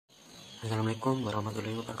Assalamualaikum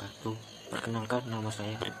warahmatullahi wabarakatuh. Perkenalkan, nama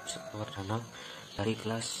saya Arip Wardana dari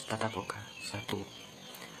kelas Tata boga 1.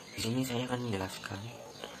 Di sini saya akan menjelaskan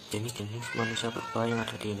jenis-jenis manusia purba yang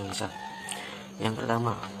ada di Indonesia. Yang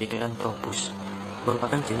pertama, Pithecanthropus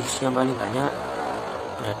merupakan jenis yang paling banyak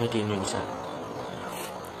berada di Indonesia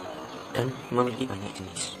dan memiliki banyak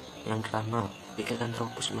jenis. Yang pertama,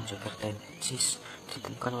 Pithecanthropus mojokertensis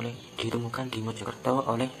ditemukan di Mojokerto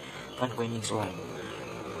oleh Van Koningswald.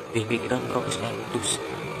 Pithecanthropus erectus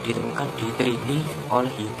ditemukan di Trini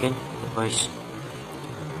oleh Eugen Boyce.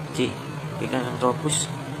 C.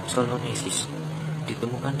 Pithecanthropus solonensis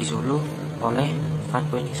ditemukan di Solo oleh Van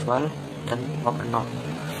Koningswald dan Oppenau.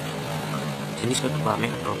 Jenis kedua,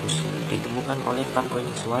 Mengenal ditemukan oleh Van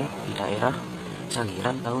Mengenal di daerah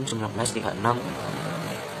Sangiran tahun 1936.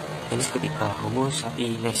 Jenis ketiga, Homo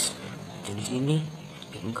sapiens. Jenis ini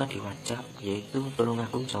ditemukan di Wajak, yaitu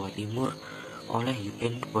Tulungagung, Jawa Timur oleh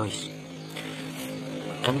Eugen Boyce,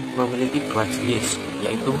 dan memiliki dua jenis,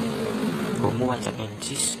 yaitu Homo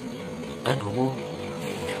wajakensis dan Homo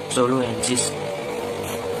soloensis.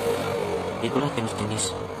 Itulah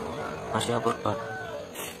jenis-jenis manusia purba.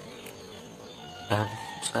 Dan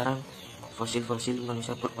sekarang fosil-fosil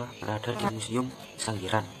manusia purba berada di Museum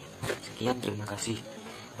Sangiran. Sekian, terima kasih.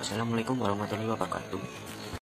 Wassalamualaikum warahmatullahi wabarakatuh.